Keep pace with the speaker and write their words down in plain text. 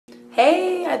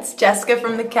Hey, it's Jessica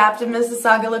from the Captive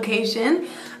Mississauga location.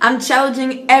 I'm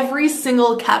challenging every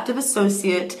single captive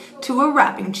associate to a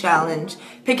rapping challenge.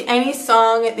 Pick any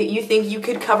song that you think you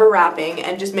could cover rapping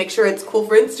and just make sure it's cool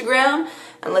for Instagram,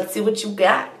 and let's see what you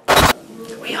got.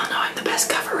 We all know I'm the best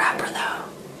cover rapper though.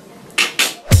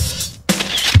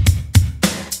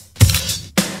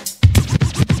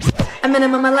 A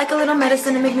minimum, I like a little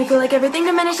medicine to make me feel like everything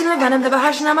diminished in the venom that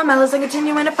harsh and I'm a mellows. I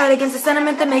continue to fight against the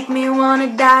sentiment that make me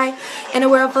wanna die. In a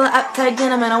world full of uptight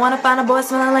gentlemen, I wanna find a boy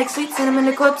smelling like sweet cinnamon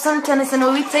to clip some tennis and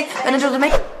a wheat steak, then a drill to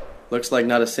make. Looks like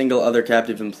not a single other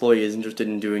captive employee is interested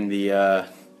in doing the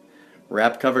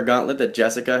rap cover gauntlet that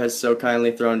Jessica has so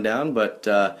kindly thrown down, but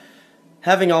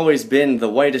having always been the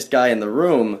whitest guy in the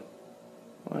room,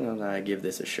 why don't I give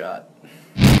this a shot?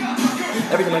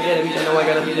 Every time I get a beat, I know I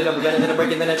gotta beat it up again, and then I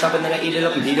break it, then I chop it, then I eat it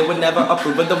up, and Peter would never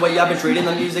approve of the way I've been treating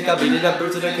the music. I beat it up,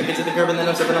 roots it, kick it to the curb, and then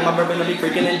I'm sipping on my bourbon, I'll be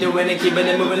freaking and doing and keeping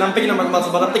it moving. I'm thinking about the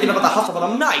muscle, but I'm thinking about the hustle, but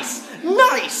I'm nice!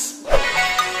 Nice!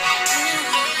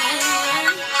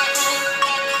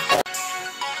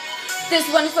 This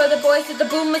one for the boys with the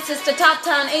booming sister, top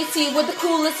town AC with the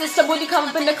coolest system. When you come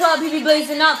up in the club, he be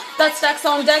blazing up. That stacks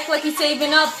on deck like he's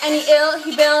saving up. And he ill,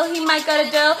 he bill, he might got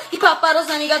a deal. He pop bottles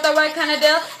and he got the right kind of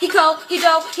deal. He cold, he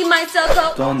dope, he might sell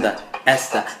coke. ¿Dónde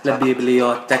está la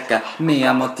biblioteca? Mi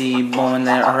amo Timone,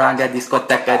 aranga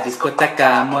discoteca,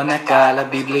 discoteca, moneca, la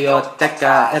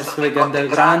biblioteca. El suegan del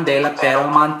grande, la pero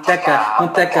manteca,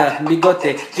 manteca,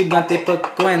 bigote, gigante,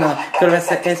 pequeno,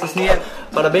 cerveza, quesos, nieve.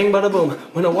 Bada bing, bada boom.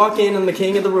 When I walk in, I'm the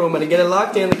king of the room, and I get it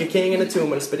locked in like a king in a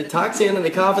tomb. And I spit it toxin and they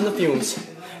cough in the fumes.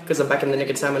 Cause I'm back in the nick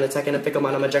of time and attacking a pickle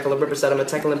man. I'm a Jekyll, a Ripper set, I'm a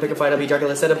tackle and pick a fight. I'll be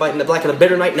Dracula, set a bite in the black of the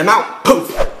bitter night, and I'm out. Poof!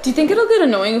 Do you think it'll get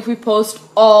annoying if we post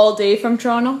all day from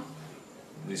Toronto?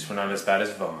 At least we're not as bad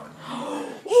as Vaughn.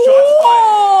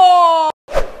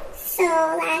 So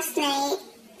last night,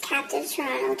 Captive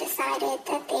Toronto decided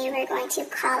that they were going to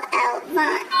call out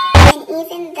Vaughn. And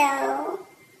even though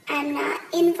I'm not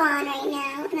in Vaughan right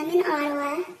now, and I'm in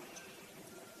Ottawa,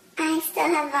 I still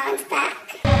have Vaughn's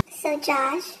back. So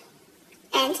Josh,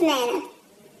 and Tamana,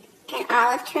 and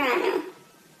all of Toronto,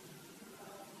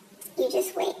 you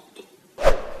just wait.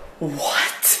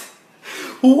 What?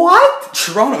 What?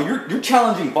 Toronto, you're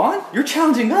challenging Vaughn? You're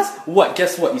challenging us? What?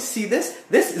 Guess what? You see this?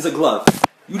 This is a glove.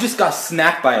 You just got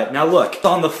snacked by it. Now look, it's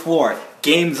on the floor.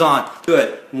 Game's on.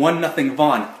 Good. 1-0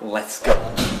 Vaughn. Let's go.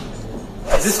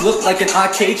 Does this look like an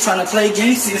arcade trying to play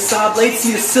games? See a saw blade,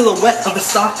 see the silhouette of a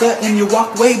stalker in your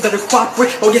walkway. Better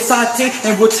cooperate or get sauteed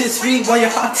and rotisserie while you're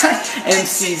hot tight.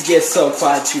 MCs get so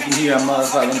quiet you can hear a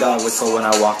motherfucking dog whistle when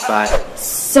I walk by.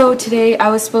 So today I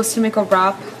was supposed to make a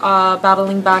rap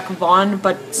battling back Vaughn,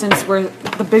 but since we're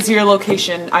the busier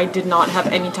location, I did not have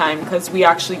any time because we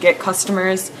actually get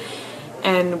customers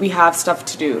and we have stuff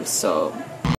to do, so.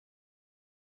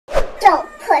 Don't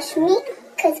push me,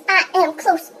 cause I am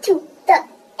close to the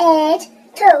edge.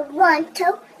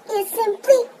 Toronto is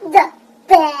simply the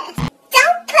best.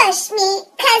 Don't push me,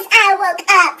 cause I woke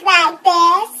up like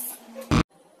this.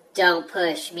 Don't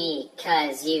push me,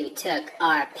 cause you took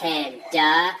our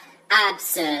panda.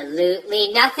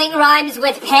 Absolutely nothing rhymes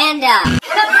with panda.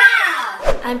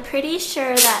 I'm pretty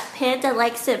sure that Panda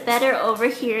likes it better over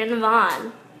here in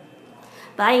Vaughan.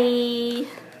 Bye.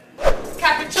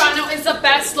 Captive Toronto is the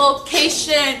best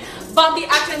location. Vaughan be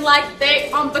acting like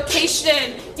they on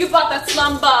vacation. You bought that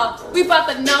slumber, we bought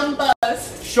the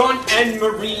numbers. Sean and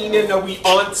Marine, and we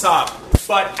on top.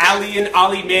 But Ali and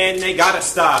Ollie, man, they gotta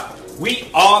stop. We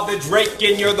are the Drake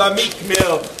and you're the Meek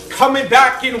Mill. Coming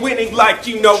back and winning like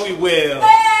you know we will.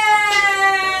 Hey!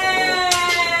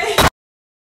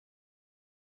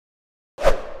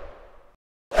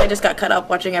 I just got caught up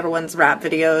watching everyone's rap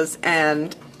videos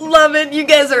and love it. You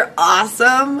guys are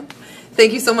awesome.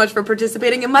 Thank you so much for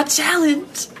participating in my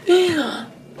challenge.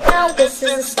 Now this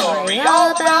is a story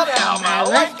all about how my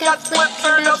life got flipped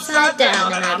upside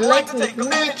down, and I'd like to make a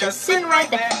minute just sitting right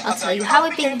there. I'll tell you how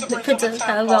it began, the princess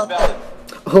how well done.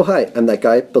 Oh hi, I'm that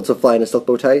guy, built so fly in a silk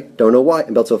bow tie. Don't know why,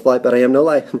 I'm built so fly, but I am no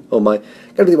lie. Oh my,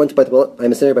 gotta really want to bite the bullet.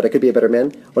 I'm a sinner, but I could be a better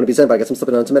man. Wanna be zen, but I got some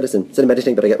slipping on some medicine. Sitting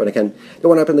meditating, but I get what I can. Don't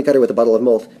wanna open the gutter with a bottle of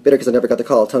malt. Bitter cause I never got the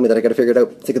call, tell me that I gotta figure it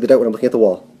out. Sick of the doubt when I'm looking at the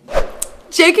wall.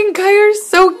 Jake and Kai are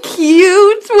so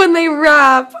cute when they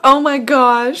rap. Oh my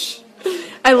gosh.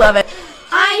 I love it.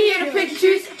 I ain't here to pick the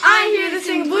truth, I ain't here to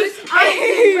sing blues, I ain't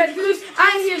here to spread blues,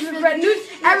 I ain't here to spread news.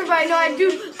 Everybody know I do.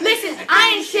 Listen,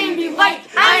 I ain't ashamed to be white,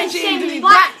 I ain't ashamed to be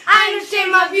black, I ain't ashamed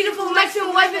of my beautiful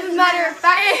Mexican wife, as a matter of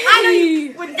fact. I know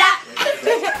you with that.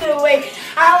 Wait,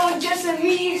 I was just a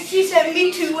me, she said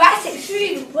me too, I said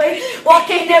sweet away.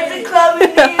 Walking up the club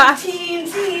and the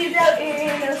teens, he's out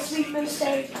in a sleeping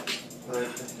state.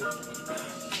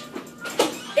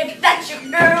 If That's your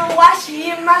girl, why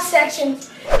she in my section?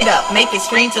 It up, make it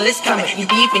scream till it's coming. You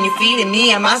beef and you feeding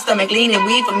me, and my stomach leaning.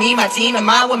 Weed for me, my team, and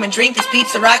my women drink this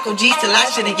peeps. Sirocco G's till I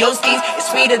shit in your skis. It's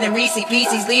sweeter than Reese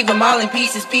Pieces. Leave them all in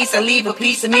pieces. Peace, I leave a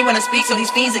piece of me when I speak. So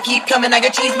these fiends that keep coming, I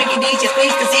got cheese, Mickey D's, just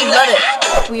please, cause he love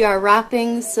it. We are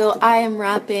rapping, so I am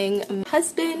rapping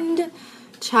husband,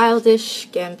 Childish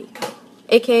Gambino,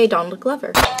 aka Donald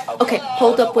Glover. Okay,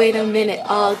 hold up, wait a minute,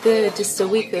 all good, just a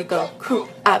week ago, crew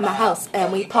at my house,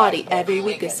 and we party every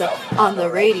week or so, on the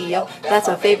radio, that's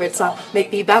my favorite song,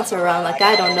 make me bounce around like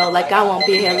I don't know, like I won't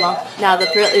be here long, now the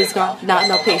thrill is gone, not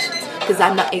no patience, cause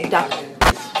I'm not a doctor.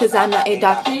 Cause I'm not a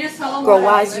doctor. Girl,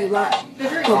 why is you lying?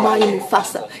 Hermione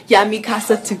Mufasa. Yeah, mi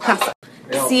casa tu casa.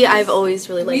 See, I've always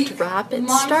really liked rap. It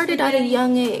started at a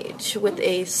young age with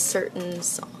a certain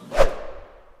song.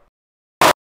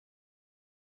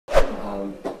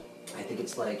 I think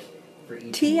it's like for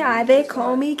each T.I. they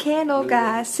call me Candle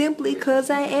Guy simply cause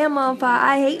I am on fire.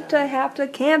 I hate to have to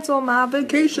cancel my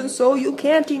vacation, so you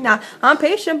can't deny. I'm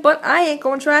patient, but I ain't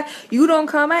gonna try. You don't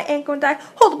come, I ain't gonna die.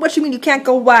 Hold up, what you mean you can't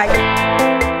go wide?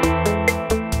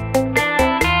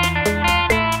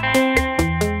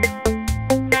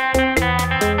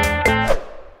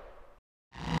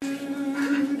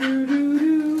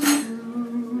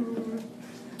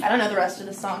 I don't know the rest of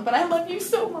the song, but I love you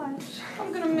so much.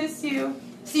 I'm gonna miss you.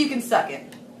 So you can suck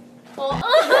it.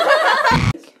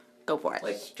 Go for it.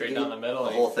 Like straight down the middle.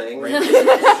 The whole thing.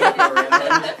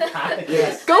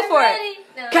 Yes. Go for it.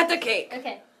 No. Cut the cake.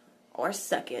 Okay. Or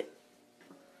suck it.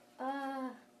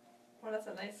 Well, that's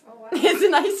a nice one. It's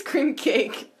an ice cream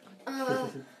cake.